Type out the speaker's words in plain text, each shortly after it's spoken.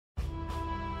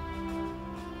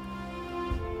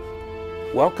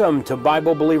Welcome to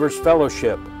Bible Believers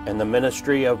Fellowship and the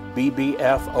ministry of bbfohio.com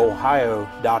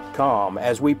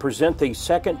as we present the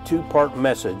second two-part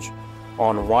message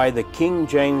on why the King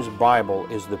James Bible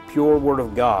is the pure Word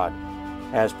of God,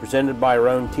 as presented by our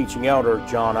own teaching elder,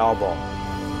 John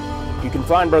Albaugh. You can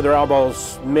find Brother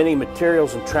Albaugh's many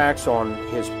materials and tracts on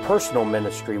his personal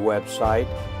ministry website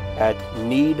at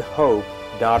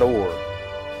needhope.org.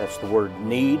 That's the word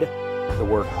need, the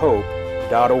word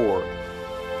hope.org.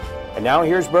 And now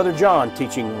here's Brother John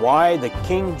teaching why the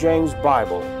King James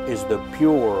Bible is the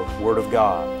pure Word of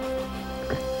God.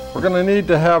 We're going to need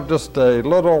to have just a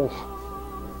little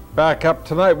backup.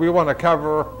 Tonight we want to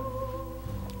cover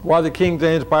why the King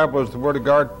James Bible is the Word of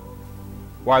God.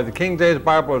 Why the King James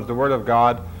Bible is the Word of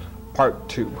God, Part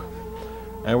 2.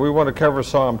 And we want to cover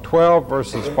Psalm 12,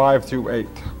 verses 5 through 8.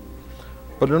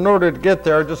 But in order to get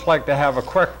there, I'd just like to have a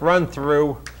quick run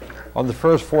through on the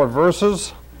first 4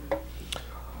 verses.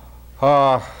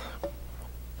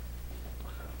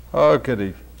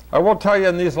 Goody. I will tell you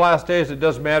in these last days it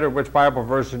doesn't matter which Bible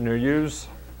version you use.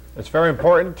 It's very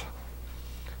important.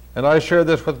 And I share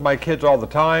this with my kids all the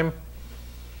time.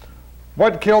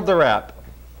 What killed the rat?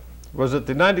 Was it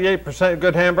the 98%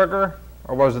 good hamburger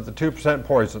or was it the 2%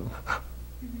 poison?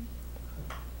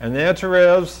 And the answer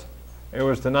is, it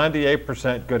was the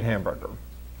 98% good hamburger.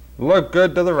 Looked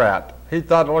good to the rat. He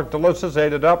thought it looked delicious,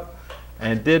 ate it up,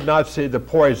 and did not see the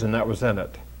poison that was in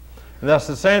it. And that's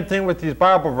the same thing with these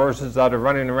Bible verses that are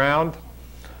running around.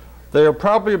 They are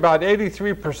probably about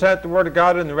 83% the Word of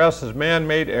God and the rest is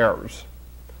man-made errors.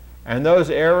 And those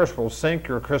errors will sink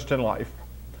your Christian life.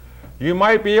 You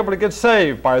might be able to get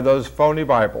saved by those phony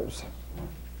Bibles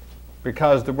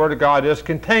because the Word of God is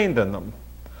contained in them.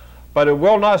 But it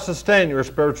will not sustain your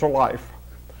spiritual life.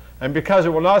 And because it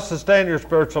will not sustain your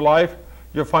spiritual life,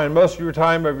 you'll find most of your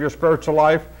time of your spiritual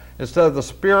life, instead of the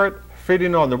Spirit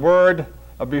feeding on the Word,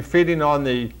 it'll be feeding on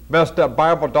the messed up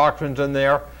Bible doctrines in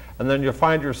there, and then you'll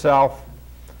find yourself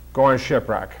going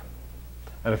shipwreck.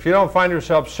 And if you don't find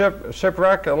yourself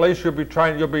shipwreck, at least you'll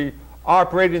be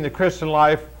operating the Christian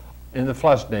life in the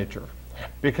flesh nature,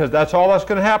 because that's all that's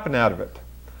going to happen out of it.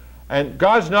 And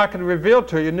God's not going to reveal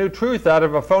to you new truth out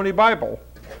of a phony Bible.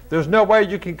 There's no way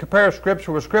you can compare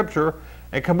Scripture with Scripture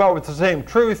and come out with the same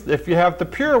truth if you have the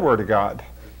pure Word of God.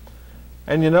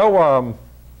 And you know,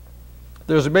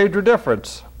 there's a major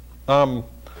difference. I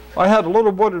had a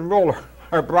little wooden ruler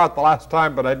I brought the last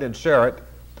time, but I didn't share it.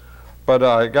 But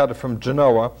I got it from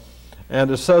Genoa.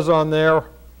 And it says on there,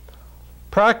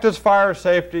 practice fire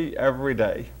safety every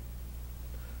day.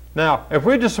 Now, if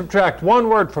we just subtract one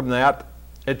word from that,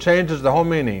 it changes the whole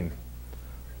meaning.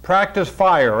 Practice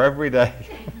fire every day.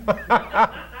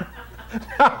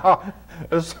 Now,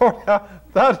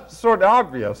 that's sort of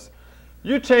obvious.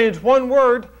 You change one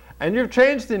word, and you've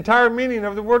changed the entire meaning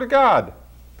of the Word of God.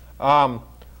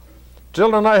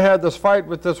 Jill and I had this fight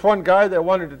with this one guy that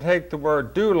wanted to take the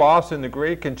word doulos in the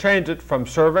Greek and change it from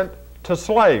servant to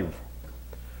slave.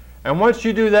 And once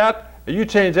you do that, you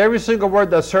change every single word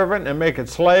that's servant and make it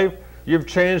slave, you've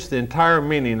changed the entire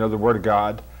meaning of the Word of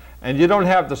God. And you don't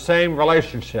have the same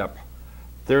relationship.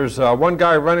 There's one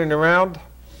guy running around,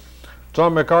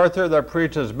 John MacArthur, that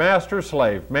preaches master,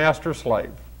 slave, master,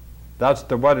 slave. That's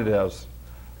what it is.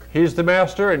 He's the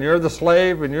master and you're the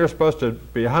slave and you're supposed to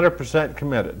be 100%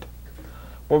 committed.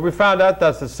 Well, we found out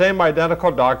that's the same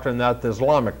identical doctrine that the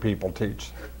Islamic people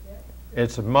teach.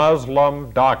 It's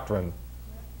Muslim doctrine,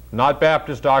 not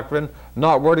Baptist doctrine,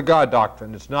 not Word of God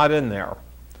doctrine. It's not in there.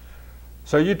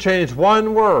 So you change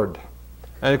one word.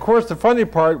 And of course the funny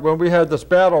part, when we had this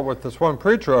battle with this one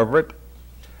preacher over it,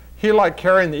 he liked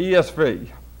carrying the ESV,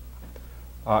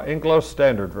 English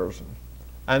Standard Version.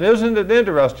 And isn't it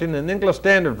interesting, in English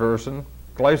Standard Version,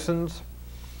 Galatians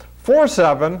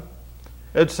 4:7,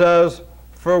 it says,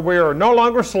 for we are no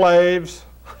longer slaves,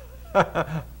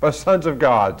 but sons of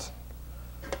God.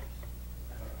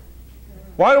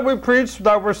 Why do we preach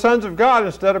that we're sons of God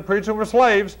instead of preaching we're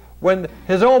slaves when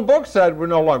his own book said we're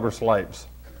no longer slaves?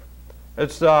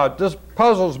 It's just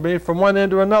puzzles me from one end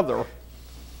to another.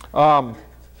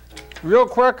 Real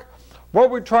quick, what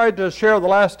we tried to share the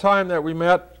last time that we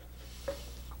met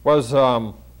was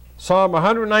Psalm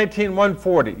 119,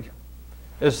 140.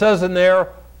 It says in there,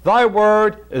 thy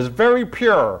word is very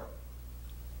pure.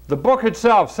 The book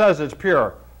itself says it's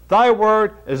pure. Thy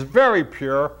word is very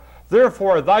pure,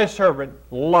 therefore thy servant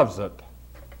loves it.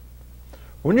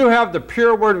 When you have the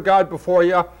pure Word of God before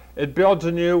you, it builds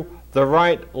in you the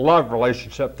right love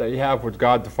relationship that you have with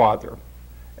God the Father.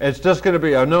 It's just going to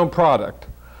be a known product.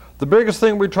 The biggest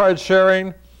thing we tried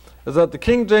sharing is that the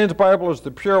King James Bible is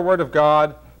the pure Word of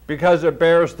God because it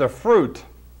bears the fruit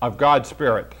of God's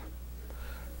Spirit.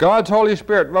 God's Holy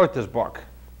Spirit wrote this book.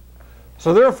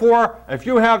 So therefore, if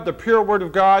you have the pure Word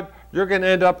of God, you're going to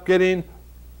end up getting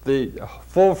the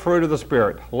full fruit of the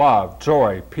Spirit. Love,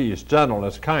 joy, peace,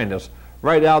 gentleness, kindness,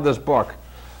 right out of this book.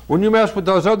 When you mess with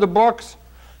those other books,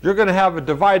 you're going to have a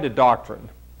divided doctrine.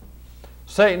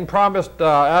 Satan promised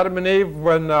Adam and Eve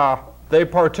when they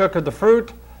partook of the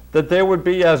fruit that they would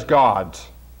be as gods.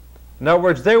 In other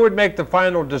words, they would make the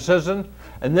final decision,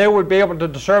 and they would be able to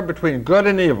discern between good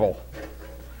and evil.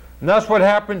 And that's what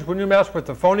happens when you mess with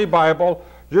the phony Bible.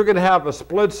 You're going to have a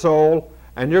split soul,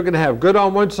 and you're going to have good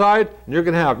on one side, and you're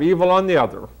going to have evil on the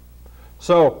other.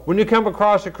 So when you come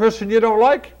across a Christian you don't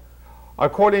like,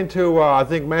 according to, I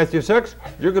think, Matthew 6,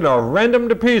 you're going to rend them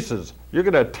to pieces. You're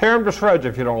going to tear them to shreds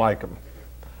if you don't like them.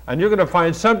 And you're going to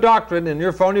find some doctrine in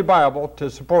your phony Bible to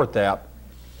support that.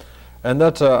 And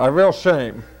that's a real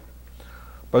shame.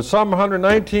 But Psalm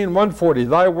 119, 140,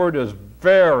 thy word is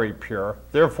very pure,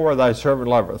 therefore thy servant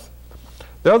loveth.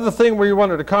 The other thing we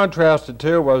wanted to contrast it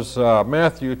to was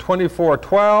Matthew 24,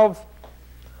 12.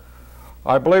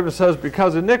 I believe it says,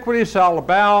 because iniquity shall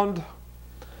abound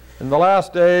in the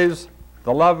last days,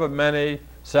 the love of many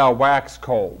shall wax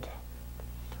cold.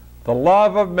 The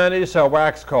love of many shall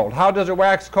wax cold. How does it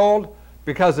wax cold?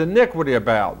 Because iniquity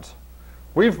abounds.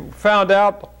 We've found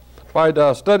out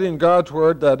by studying God's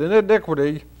Word that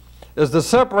iniquity is the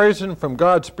separation from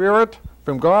God's Spirit,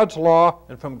 from God's law,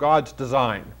 and from God's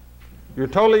design. You're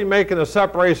totally making a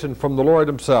separation from the Lord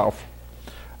Himself.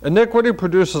 Iniquity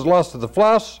produces lust of the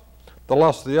flesh, the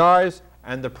lust of the eyes,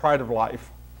 and the pride of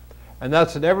life. And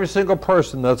that's in every single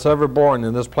person that's ever born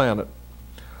in this planet.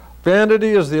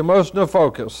 Vanity is the emotional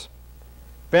focus.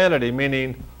 Vanity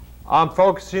meaning I'm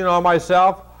focusing on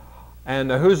myself,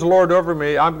 and who's the Lord over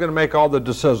me? I'm going to make all the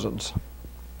decisions.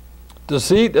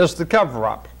 Deceit is the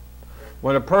cover-up.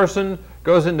 When a person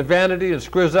goes into vanity and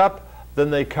screws up, then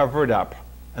they cover it up,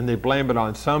 and they blame it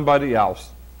on somebody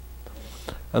else.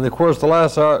 And of course, the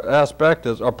last aspect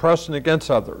is oppression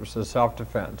against others, is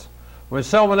self-defense. When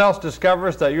someone else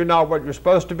discovers that you're not what you're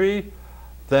supposed to be,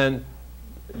 then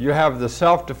you have the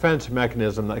self-defense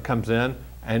mechanism that comes in,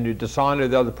 and you dishonor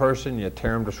the other person, you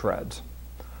tear them to shreds.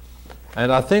 And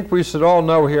I think we should all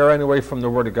know here, anyway, from the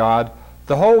Word of God,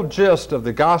 the whole gist of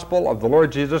the gospel of the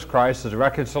Lord Jesus Christ is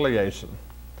reconciliation.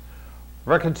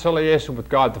 Reconciliation with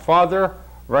God the Father,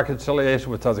 reconciliation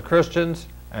with other Christians,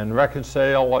 and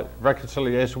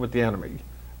reconciliation with the enemy.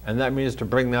 And that means to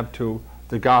bring them to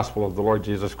the gospel of the Lord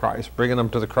Jesus Christ, bringing them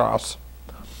to the cross.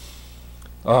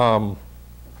 The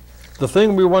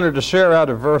thing we wanted to share out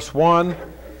of verse 1,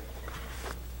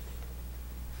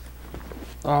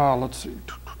 let's see.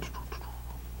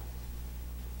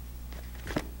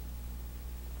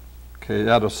 Okay,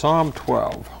 out of Psalm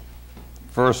 12,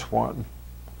 verse 1.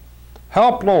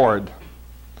 Help, Lord.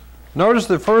 Notice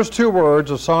the first two words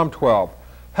of Psalm 12.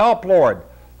 Help, Lord.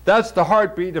 That's the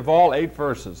heartbeat of all 8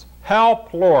 verses.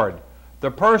 Help, Lord. The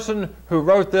person who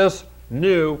wrote this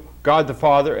knew God the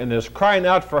Father and is crying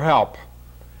out for help.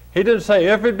 He didn't say,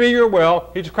 if it be your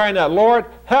will. He's crying out, Lord,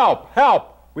 help,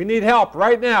 help. We need help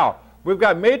right now. We've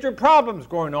got major problems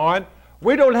going on.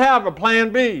 We don't have a plan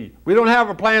B. We don't have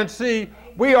a plan C.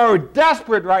 We are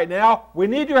desperate right now. We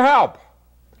need your help.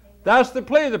 That's the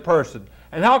plea of the person.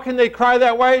 And how can they cry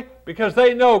that way? Because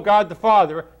they know God the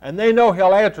Father, and they know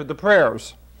He'll answer the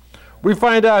prayers. We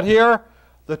find out here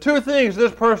the two things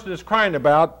this person is crying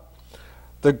about.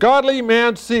 The godly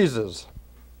man ceases.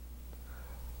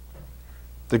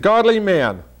 The godly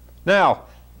man. Now,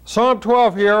 Psalm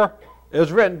 12 here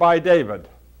is written by David.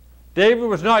 David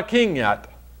was not king yet.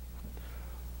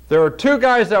 There were 2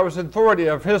 guys that was in authority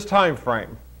of his time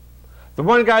frame. The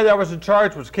one guy that was in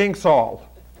charge was King Saul.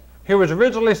 He was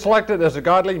originally selected as a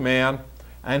godly man,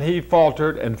 and he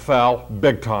faltered and fell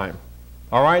big time.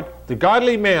 All right? The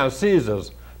godly man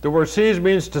ceases. The word cease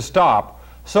means to stop.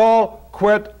 Saul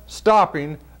quit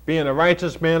stopping being a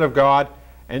righteous man of God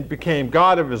and became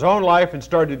God of his own life and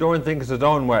started doing things his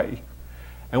own way.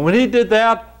 And when he did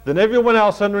that, then everyone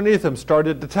else underneath him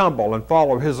started to tumble and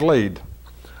follow his lead.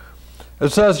 It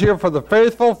says here, for the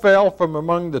faithful fell from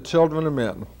among the children of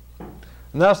men.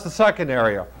 And that's the second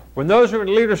area. When those who are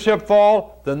in leadership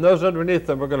fall, then those underneath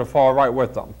them are going to fall right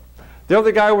with them. The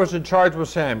other guy who was in charge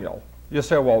was Samuel. You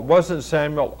say, well, wasn't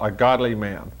Samuel a godly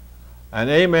man? And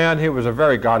amen, he was a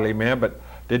very godly man, but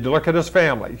did you look at his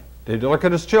family? Did you look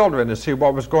at his children and see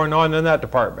what was going on in that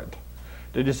department?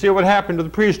 Did you see what happened to the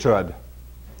priesthood?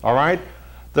 All right?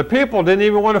 The people didn't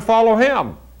even want to follow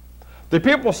him. The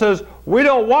people says, we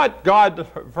don't want God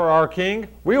for our king.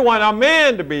 We want a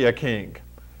man to be a king.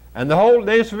 And the whole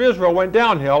nation of Israel went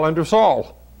downhill under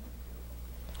Saul.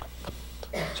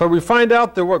 So we find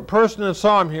out that what person in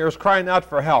Psalm here is crying out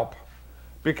for help.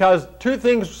 Because two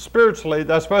things spiritually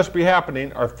that's supposed to be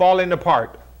happening are falling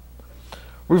apart.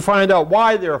 We find out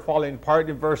why they're falling apart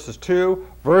in verses 2,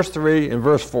 verse 3, and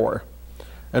verse 4.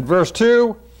 And verse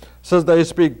 2 says they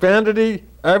speak vanity,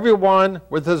 every one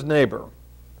with his neighbor.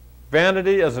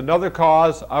 Vanity is another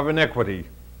cause of iniquity.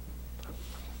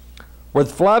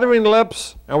 With flattering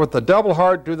lips and with a double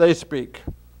heart do they speak.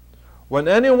 When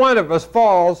any one of us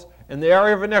falls in the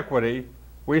area of iniquity,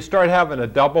 we start having a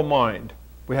double mind.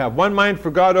 We have one mind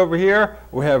for God over here,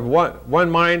 we have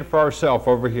one mind for ourselves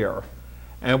over here.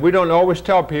 And we don't always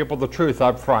tell people the truth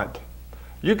up front.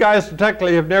 You guys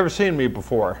technically have never seen me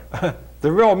before.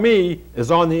 The real me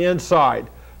is on the inside.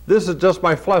 This is just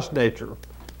my flesh nature.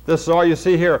 This is all you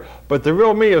see here. But the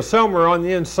real me is somewhere on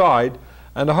the inside.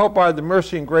 And I hope by the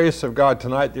mercy and grace of God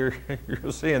tonight you're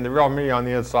seeing the real me on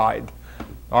the inside.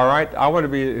 All right? I want to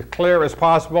be as clear as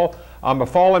possible. I'm a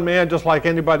fallen man just like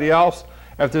anybody else.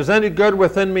 If there's any good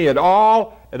within me at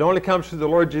all, it only comes through the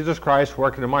Lord Jesus Christ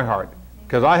working in my heart.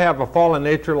 Because I have a fallen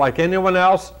nature like anyone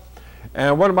else.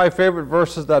 And one of my favorite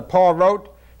verses that Paul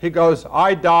wrote, he goes,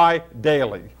 I die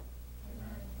daily.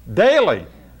 Daily.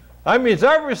 That means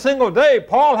every single day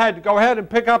Paul had to go ahead and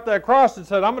pick up that cross and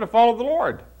said, I'm going to follow the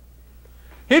Lord.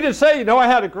 He didn't say, you know, I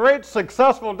had a great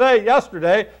successful day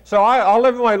yesterday, so I'll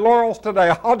live in my laurels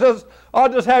today. I'll just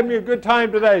have me a good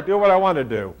time today, do what I want to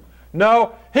do.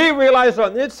 No, he realized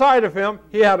on the inside of him,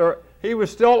 he was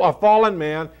still a fallen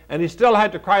man, and he still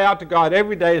had to cry out to God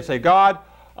every day and say, God,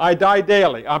 I die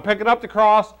daily. I'm picking up the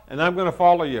cross, and I'm going to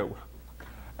follow you.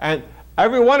 And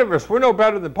every one of us, we're no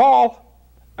better than Paul.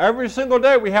 Every single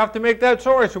day we have to make that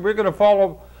choice, and we're going to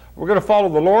follow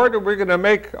the Lord, and we're going to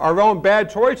make our own bad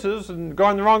choices and go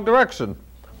in the wrong direction.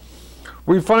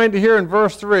 We find here in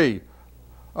verse 3,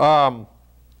 let's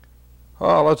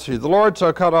see, the Lord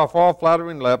shall cut off all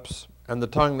flattering lips, and the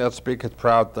tongue that speaketh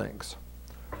proud things.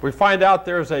 We find out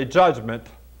there's a judgment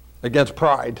against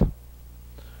pride.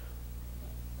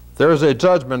 There is a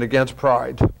judgment against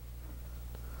pride.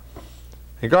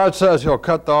 And God says he'll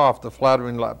cut off the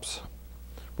flattering lips.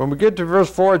 When we get to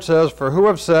verse 4, it says, for who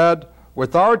have said,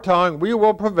 with our tongue we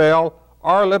will prevail,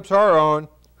 our lips are our own,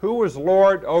 who is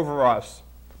Lord over us?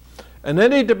 And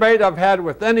any debate I've had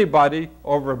with anybody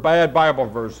over bad Bible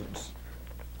versions,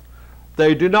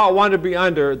 they do not want to be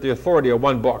under the authority of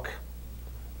one book.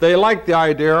 They like the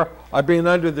idea of being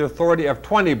under the authority of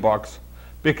 20 books,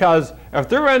 because if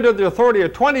they're under the authority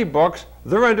of 20 books,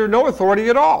 they're under no authority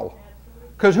at all.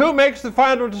 Because who makes the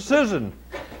final decision?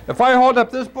 If I hold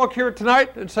up this book here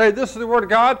tonight and say this is the Word of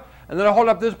God, and then I hold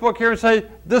up this book here and say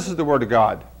this is the Word of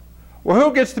God, well,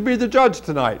 who gets to be the judge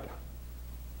tonight?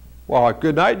 Well,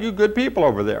 good night, you good people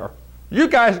over there. You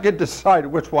guys get to decide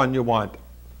which one you want.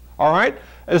 All right?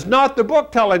 It's not the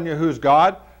book telling you who's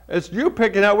God. It's you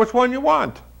picking out which one you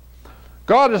want.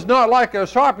 God is not like a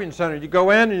shopping center. You go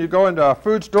in and you go into a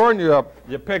food store and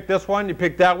you pick this one, you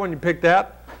pick that one, you pick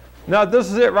that. Now this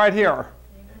is it right here.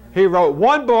 He wrote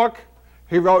one book.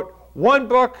 He wrote one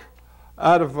book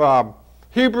out of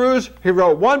Hebrews. He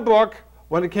wrote one book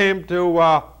when it came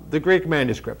to the Greek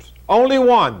manuscripts. Only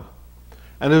one.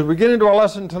 And as we get into our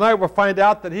lesson tonight, we'll find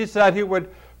out that he said he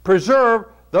would preserve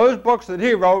those books that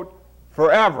he wrote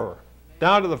forever,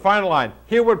 down to the final line.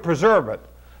 He would preserve it.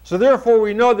 So therefore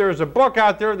we know there's a book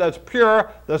out there that's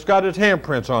pure, that's got his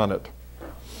handprints on it.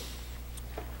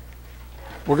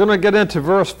 We're going to get into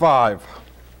verse 5.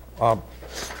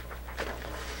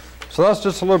 So that's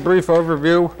just a little brief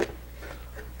overview.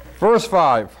 Verse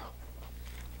 5.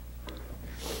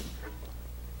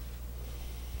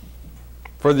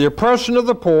 For the oppression of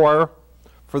the poor,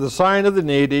 for the sign of the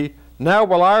needy, now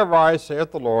will I arise,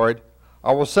 saith the Lord.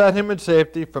 I will set him in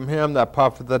safety from him that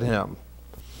puffeth at him.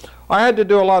 I had to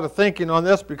do a lot of thinking on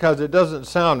this because it doesn't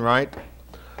sound right.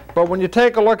 But when you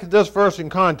take a look at this verse in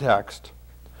context,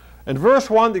 in verse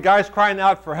 1, the guy's crying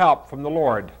out for help from the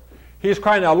Lord. He's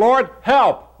crying out, Lord,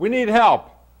 help! We need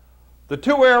help. The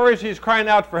two areas he's crying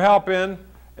out for help in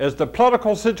is the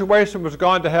political situation was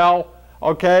gone to hell,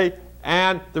 okay,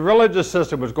 and the religious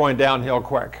system was going downhill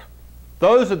quick.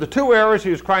 Those are the two areas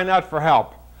he was crying out for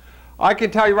help. I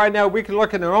can tell you right now, we can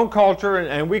look in our own culture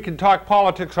and we can talk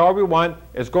politics all we want.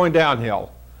 It's going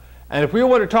downhill. And if we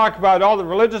want to talk about all the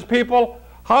religious people,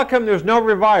 how come there's no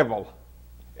revival?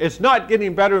 It's not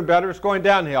getting better and better. It's going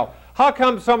downhill. How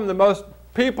come some of the most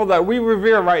people that we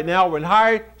revere right now in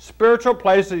high spiritual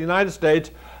places in the United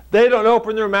States, they don't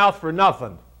open their mouth for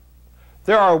nothing?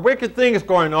 There are wicked things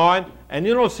going on, and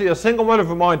you don't see a single one of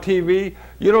them on TV.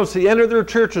 You don't see any of their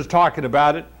churches talking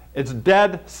about it. It's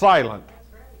dead silent.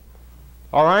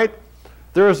 All right?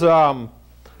 There's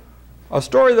A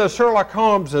story that Sherlock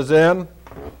Holmes is in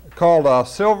called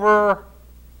Silver,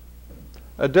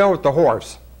 dealing with the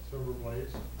horse. Silver Blaze.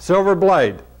 Silver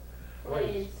Blade.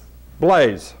 Blaze.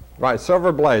 Blaze. Right,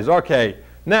 Silver Blaze. Okay.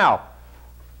 Now,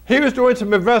 he was doing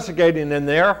some investigating in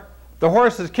there. The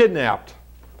horse is kidnapped.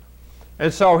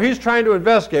 And so he's trying to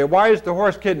investigate, why is the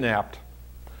horse kidnapped?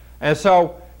 And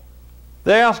so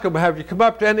they ask him, have you come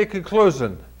up to any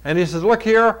conclusion? And he says, look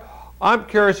here, I'm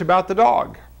curious about the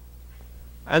dog.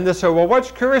 And they say, well,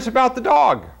 what's curious about the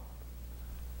dog?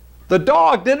 The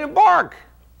dog didn't bark.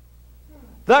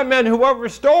 That meant whoever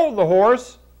stole the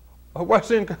horse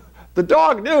the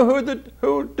dog knew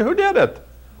who did it.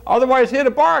 Otherwise, he'd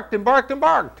have barked and barked and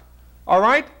barked. All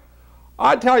right?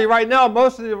 I tell you right now,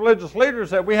 most of the religious leaders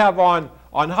that we have on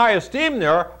high esteem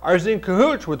there are in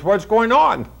cahoots with what's going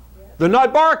on. They're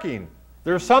not barking.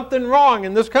 There's something wrong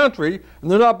in this country, and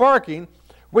they're not barking.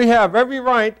 We have every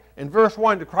right in verse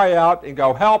 1 to cry out and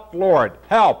go, help, Lord,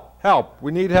 help, help.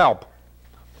 We need help.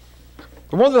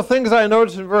 And one of the things I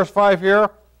noticed in verse 5 here,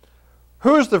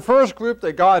 who's the first group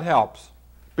that God helps?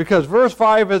 Because verse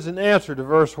 5 is an answer to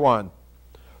verse 1.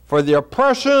 For the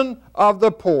oppression of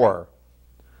the poor.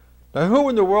 Now, who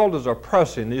in the world is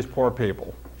oppressing these poor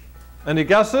people? Any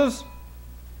guesses?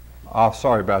 Oh,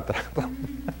 sorry about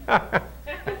that.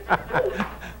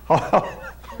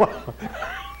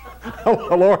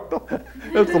 Oh, Lord.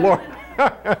 It's the Lord.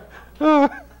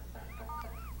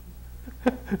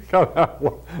 Come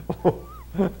on.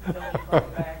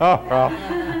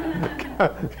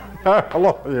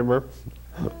 Hello, humor.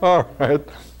 All right.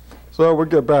 So we'll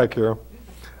get back here.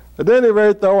 At any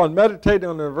rate, though, on meditating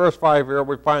on verse 5 here,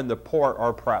 we find the poor are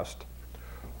oppressed.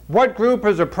 What group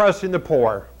is oppressing the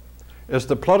poor? It's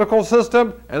the political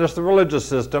system and it's the religious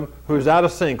system who's out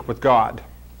of sync with God.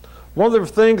 One of the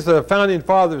things the founding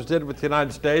fathers did with the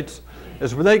United States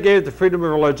is when they gave the freedom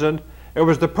of religion, it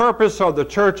was the purpose so the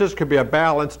churches could be a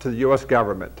balance to the U.S.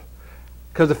 government.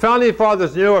 Because the founding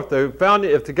fathers knew if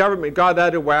the government got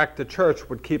out of whack, the church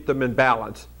would keep them in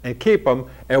balance and keep them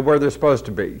at where they're supposed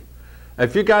to be.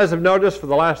 If you guys have noticed, for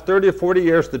the last 30 or 40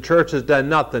 years, the church has done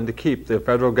nothing to keep the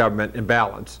federal government in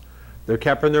balance. They're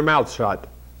keeping their mouths shut.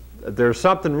 There's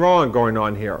something wrong going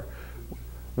on here.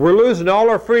 We're losing all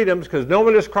our freedoms because no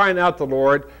one is crying out to the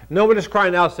Lord. No one is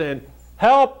crying out saying,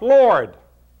 help, Lord,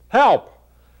 help.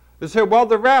 They say, well,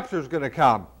 the rapture is going to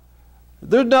come.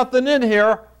 There's nothing in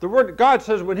here. The Word of God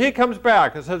says when He comes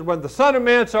back, it says when the Son of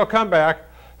Man shall come back,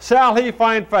 shall He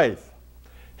find faith.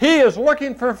 He is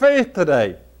looking for faith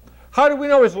today. How do we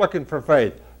know He's looking for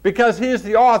faith? Because He is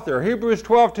the author. Hebrews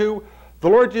 12:2, the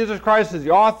Lord Jesus Christ is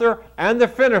the author and the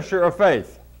finisher of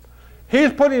faith.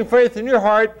 He's putting faith in your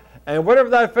heart, and whatever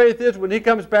that faith is, when He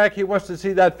comes back, He wants to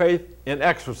see that faith in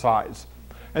exercise.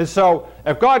 And so,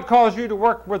 if God calls you to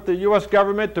work with the U.S.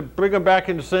 government to bring them back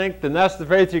into sync, then that's the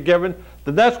faith you're given,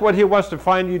 then that's what He wants to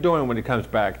find you doing when He comes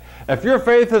back. If your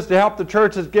faith is to help the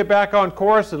churches get back on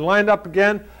course and lined up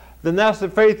again, then that's the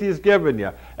faith He's given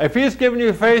you. If He's given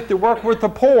you faith to work with the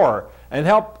poor and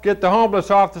help get the homeless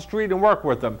off the street and work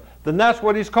with them, then that's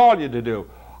what He's called you to do.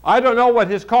 I don't know what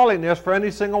His calling is for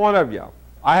any single one of you.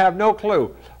 I have no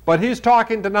clue. But He's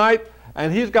talking tonight,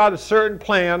 and He's got a certain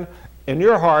plan in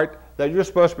your heart that you're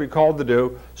supposed to be called to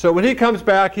do. So when He comes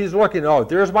back, He's looking, oh,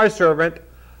 there's my servant.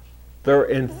 They're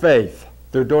in faith.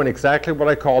 They're doing exactly what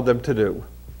I called them to do.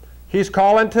 He's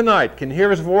calling tonight. Can you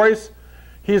hear His voice?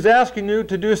 He's asking you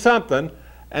to do something,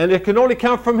 and it can only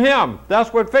come from Him.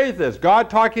 That's what faith is.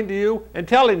 God talking to you and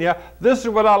telling you, this is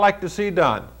what I'd like to see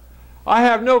done. I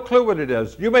have no clue what it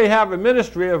is. You may have a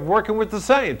ministry of working with the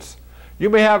saints. You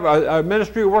may have a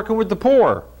ministry of working with the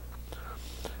poor.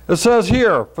 It says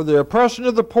here, for the oppression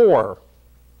of the poor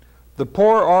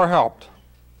are helped.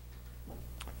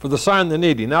 For the sign of the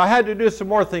needy. Now I had to do some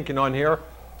more thinking on here.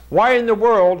 Why in the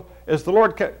world is the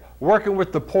Lord working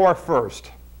with the poor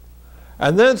first?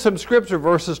 And then some scripture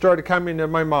verses started coming into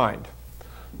my mind.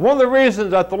 One of the reasons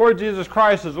that the Lord Jesus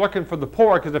Christ is looking for the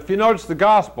poor, because if you notice the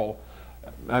gospel,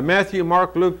 Matthew,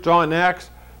 Mark, Luke, John, Acts,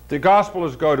 the gospel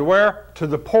is go to where? To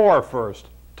the poor first.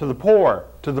 To the poor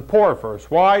first.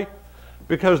 Why?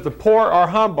 Because the poor are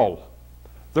humbled.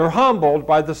 They're humbled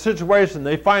by the situation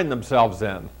they find themselves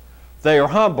in. They are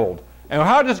humbled. And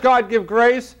how does God give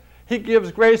grace? He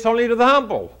gives grace only to the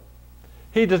humble.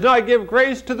 He does not give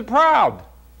grace to the proud.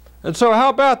 And so how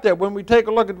about that? When we take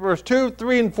a look at verse 2,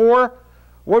 3, and 4,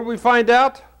 what do we find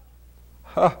out?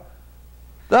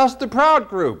 That's the proud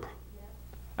group.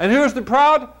 And who's the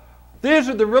proud? These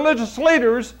are the religious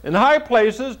leaders in high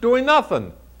places doing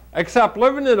nothing except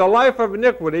living in a life of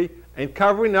iniquity and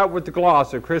covering up with the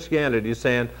gloss of Christianity,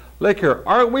 saying, look here,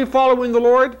 aren't we following the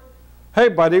Lord? hey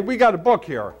buddy, we got a book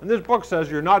here, and this book says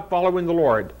you're not following the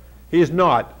Lord. He's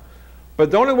not.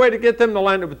 But the only way to get them to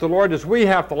line up with the Lord is we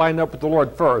have to line up with the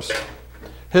Lord first.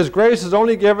 His grace is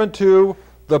only given to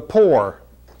the poor,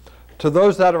 to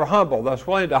those that are humble, that's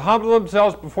willing to humble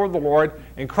themselves before the Lord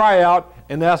and cry out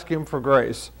and ask Him for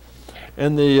grace.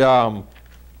 In the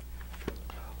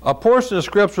a portion of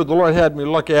Scripture the Lord had me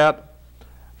look at,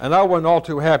 and I wasn't all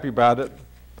too happy about it,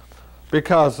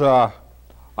 because I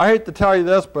hate to tell you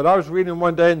this, but I was reading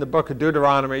one day in the book of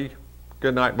Deuteronomy,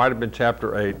 good night, might have been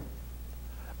chapter 8,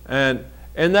 and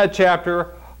in that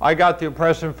chapter I got the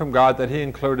impression from God that He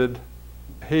concluded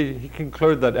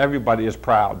that everybody is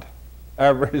proud.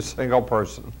 Every single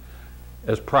person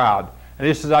is proud. And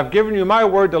He says, I've given you my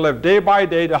word to live day by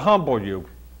day to humble you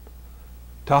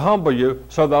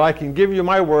so that I can give you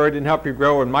my word and help you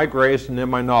grow in my grace and in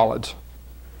my knowledge.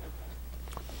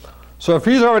 So if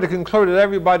He's already concluded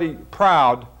everybody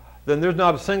proud, then there's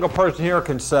not a single person here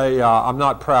can say, I'm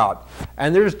not proud.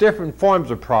 And there's different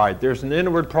forms of pride. There's an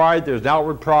inward pride, there's an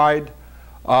outward pride.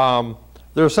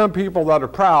 There are some people that are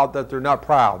proud that they're not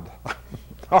proud.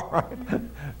 All right.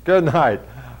 Good night.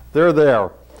 They're there.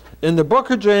 In the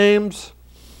book of James,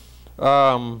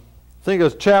 I think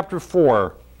it's chapter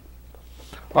 4.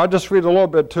 I'll just read a little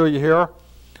bit to you here.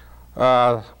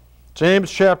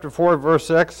 James chapter 4, verse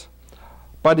 6.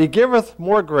 But He giveth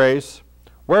more grace,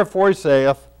 wherefore He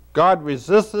saith, God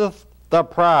resisteth the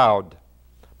proud,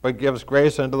 but gives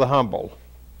grace unto the humble.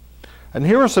 And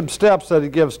here are some steps that He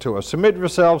gives to us. Submit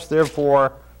yourselves,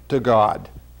 therefore, to God.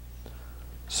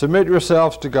 Submit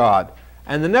yourselves to God.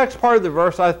 And the next part of the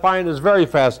verse I find is very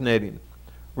fascinating.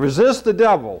 Resist the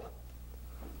devil.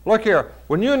 Look here,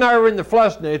 when you and I are in the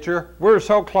flesh nature, we're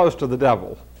so close to the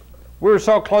devil. We're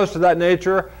so close to that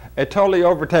nature, it totally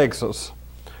overtakes us.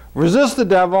 Resist the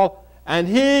devil, and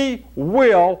he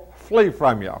will flee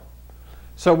from you.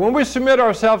 So when we submit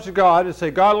ourselves to God and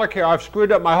say, God, look here, I've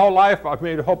screwed up my whole life. I've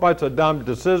made a whole bunch of dumb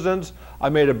decisions.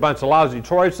 I've made a bunch of lousy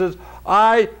choices.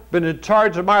 I've been in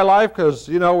charge of my life because,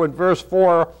 you know, in verse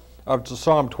 4 of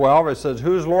Psalm 12, it says,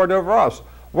 who's Lord over us?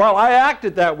 Well, I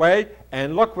acted that way,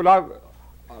 and look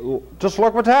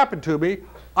what's happened to me.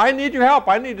 I need your help.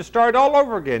 I need to start all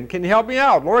over again. Can you help me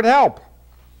out? Lord, help.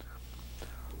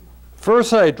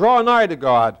 Verse 8, draw nigh to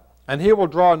God, and He will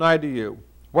draw nigh to you.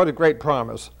 What a great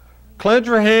promise. Cleanse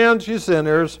your hands, you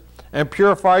sinners, and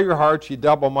purify your hearts, ye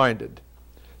double-minded.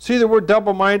 See the word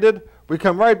double-minded? We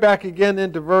come right back again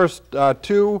into verse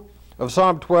 2 of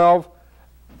Psalm 12.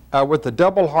 With the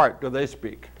double heart do they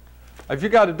speak. If you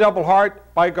got a double heart,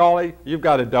 by golly, you've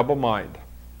got a double mind.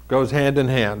 Goes hand in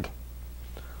hand.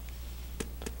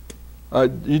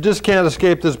 You just can't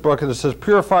escape this book, and it says,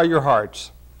 purify your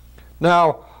hearts.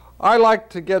 Now, I like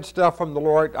to get stuff from the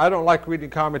Lord. I don't like reading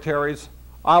commentaries.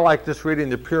 I like just reading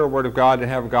the pure Word of God and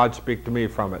have God speak to me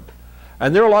from it.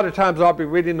 And there are a lot of times I'll be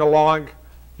reading along,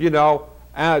 you know,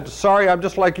 and sorry, I'm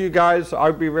just like you guys.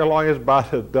 I'll be real long. It's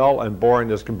about as dull and boring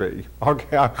as can be.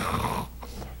 Okay, I'm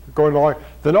going along.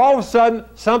 Then all of a sudden,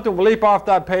 something will leap off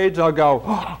that page, and I'll go,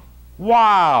 oh,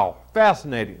 wow,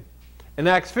 fascinating. In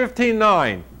Acts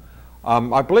 15:9,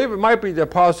 I believe it might be the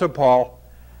Apostle Paul,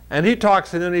 and he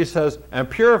talks and then he says, and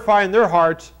purifying their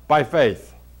hearts by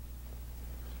faith.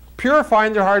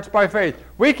 Purifying their hearts by faith.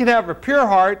 We can have a pure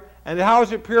heart, and how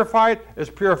is it purified? It's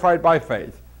purified by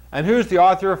faith. And who's the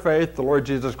author of faith? The Lord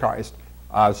Jesus Christ.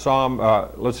 Hebrews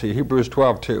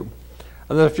 12:2.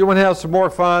 And then if you want to have some more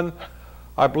fun,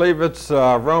 I believe it's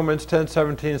Romans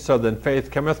 10:17. So then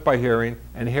faith cometh by hearing,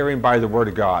 and hearing by the word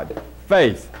of God.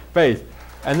 Faith, faith.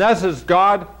 And that's as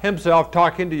God Himself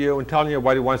talking to you and telling you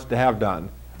what He wants to have done.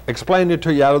 Explaining it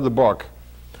to you out of the book.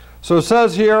 So it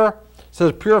says here, it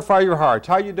says purify your hearts.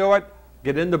 How you do it?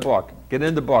 Get in the book. Get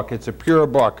in the book. It's a pure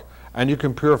book, and you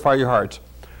can purify your hearts.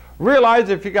 Realize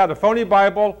if you got a phony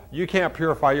Bible, you can't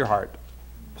purify your heart.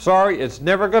 Sorry, it's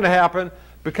never going to happen,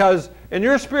 because in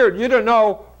your spirit you don't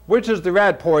know which is the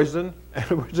rat poison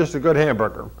and which is the good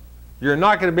hamburger. You're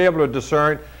not going to be able to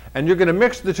discern, and you're going to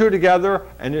mix the two together,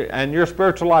 and your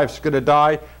spiritual life's going to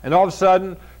die, and all of a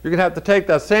sudden you're going to have to take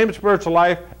that same spiritual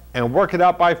life and work it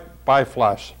out by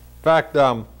flesh. In fact,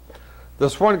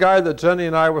 this one guy that Jenny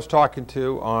and I was talking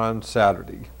to on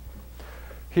Saturday,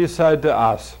 he said to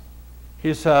us,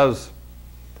 he says,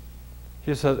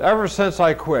 ever since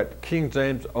I quit King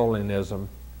James Oleanism,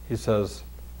 he says,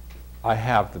 I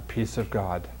have the peace of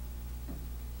God.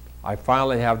 I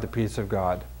finally have the peace of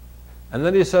God. And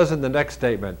then he says in the next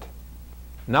statement,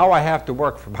 now I have to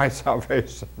work for my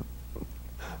salvation.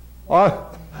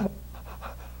 How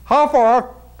far off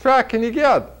track can you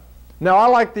get? Now I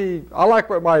like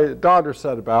what my daughter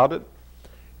said about it.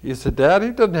 He said, Dad, he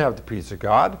doesn't have the peace of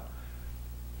God.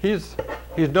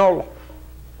 the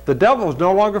devil's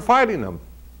no longer fighting him.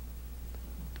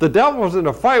 The devil's in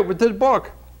a fight with this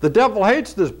book. The devil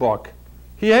hates this book.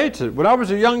 He hates it. When I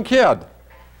was a young kid,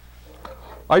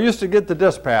 I used to get the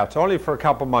Dispatch, only for a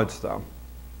couple months though.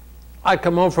 I'd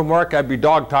come home from work, I'd be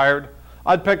dog tired.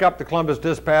 I'd pick up the Columbus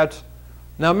Dispatch.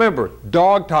 Now remember,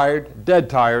 dog tired, dead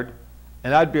tired,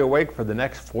 and I'd be awake for the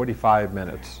next 45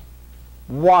 minutes.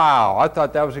 Wow, I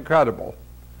thought that was incredible.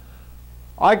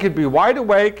 I could be wide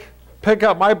awake, pick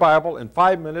up my Bible, in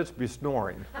 5 minutes be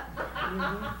snoring.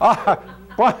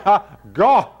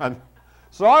 Gone.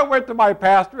 So I went to my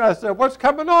pastor and I said, what's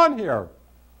coming on here?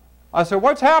 I said,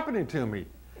 what's happening to me?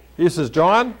 He says,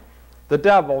 John, the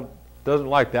devil doesn't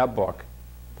like that book.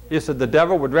 He said, the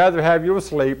devil would rather have you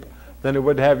asleep than he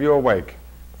would have you awake.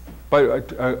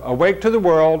 But awake to the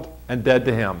world and dead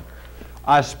to him.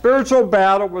 A spiritual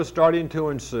battle was starting to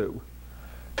ensue.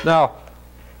 Now,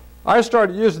 I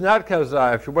started using that because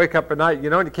if you wake up at night, you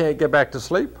can't get back to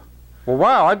sleep. Well,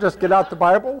 wow, I just get out the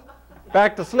Bible,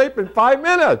 back to sleep in 5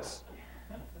 minutes.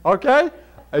 Okay?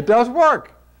 It does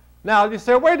work. Now, you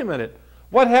say, wait a minute.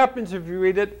 What happens if you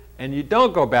read it and you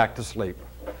don't go back to sleep?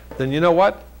 Then you know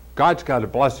what? God's got a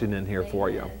blessing in here for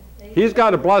you. He's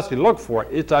got a blessing. Look for it.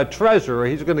 It's a treasure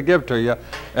He's going to give to you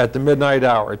at the midnight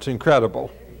hour. It's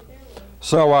incredible.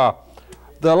 So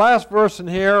the last verse in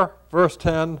here, verse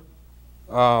 10,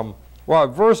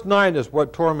 verse 9 is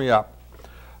what tore me up.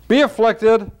 Be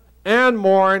afflicted and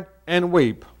mourn and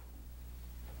weep.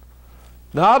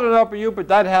 Now, I don't know about you, but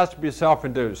that has to be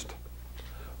self-induced.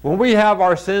 When we have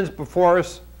our sins before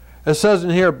us, it says in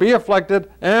here, be afflicted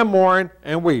and mourn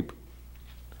and weep.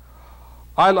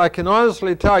 I can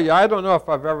honestly tell you, I don't know if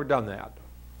I've ever done that.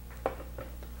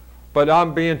 But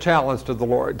I'm being challenged to the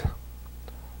Lord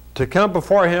to come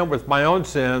before Him with my own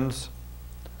sins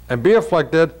and be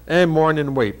afflicted and mourn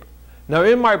and weep. Now,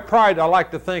 in my pride, I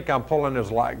like to think I'm pulling His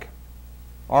leg.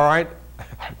 All right?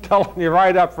 I'm telling you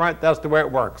right up front, that's the way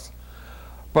it works.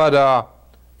 But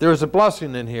there's a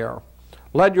blessing in here.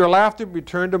 Let your laughter be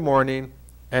turned to mourning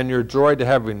and your joy to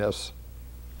heaviness.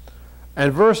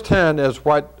 And verse 10 is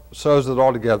what sews it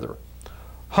all together.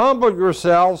 Humble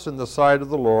yourselves in the sight of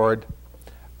the Lord,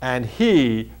 and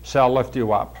He shall lift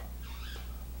you up.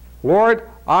 Lord,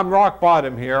 I'm rock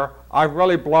bottom here. I've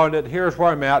really blown it. Here's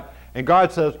where I'm at. And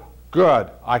God says, good,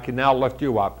 I can now lift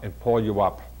you up and pull you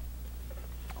up.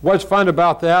 What's fun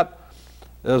about that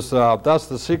is that's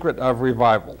the secret of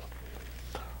revival.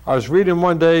 I was reading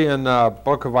one day in the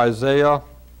book of Isaiah.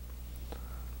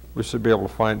 We should be able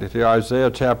to find it here.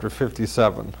 Isaiah chapter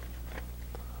 57.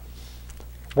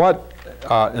 What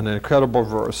an incredible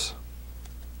verse.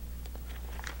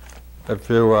 If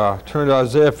you turn to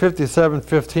Isaiah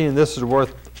 57:15, this is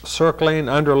worth circling,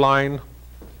 underline.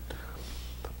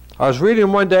 I was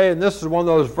reading one day, and this is one of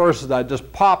those verses that just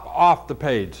pop off the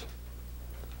page.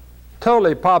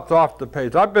 Totally popped off the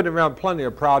page. I've been around plenty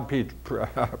of proud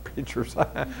preachers.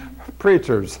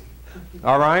 Preachers.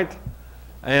 All right?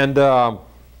 And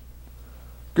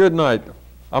good night.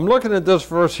 I'm looking at this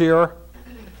verse here,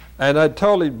 and it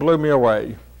totally blew me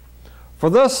away. For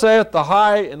thus saith the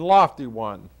high and lofty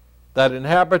one that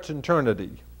inhabits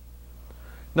eternity.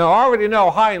 Now, I already know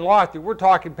high and lofty, we're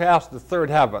talking past the third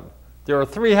heaven. There are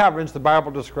 3 heavens the Bible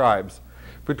describes.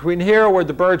 Between here where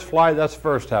the birds fly, that's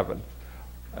first heaven.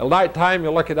 At nighttime,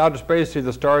 you look at outer space, see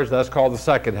the stars, that's called the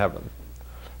second heaven.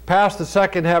 Past the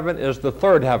second heaven is the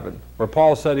third heaven, where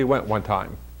Paul said he went one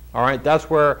time. All right, that's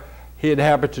where he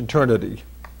inhabits eternity.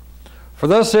 For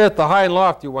thus saith the high and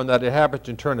lofty one that inhabits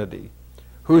eternity,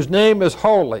 whose name is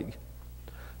holy.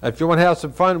 If you want to have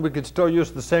some fun, we could still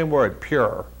use the same word,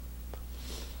 pure.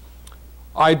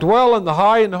 I dwell in the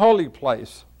high and holy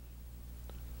place.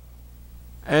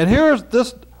 And here's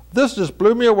this just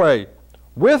blew me away.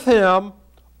 With him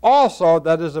also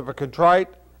that is of a contrite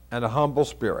and a humble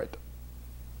spirit.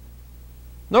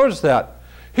 Notice that.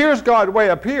 Here's God way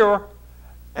up here,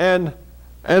 and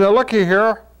looky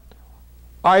here.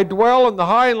 I dwell in the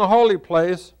high and the holy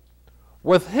place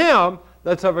with him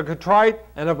that's of a contrite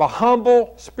and of a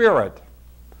humble spirit.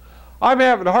 I'm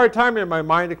having a hard time in my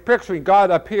mind picturing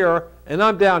God up here, and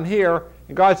I'm down here,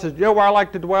 and God says, you know where I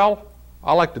like to dwell?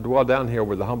 I like to dwell down here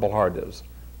where the humble heart is.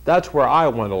 That's where I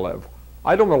want to live.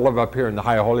 I don't want to live up here in the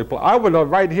high holy place. I want to live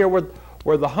right here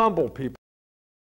where the humble people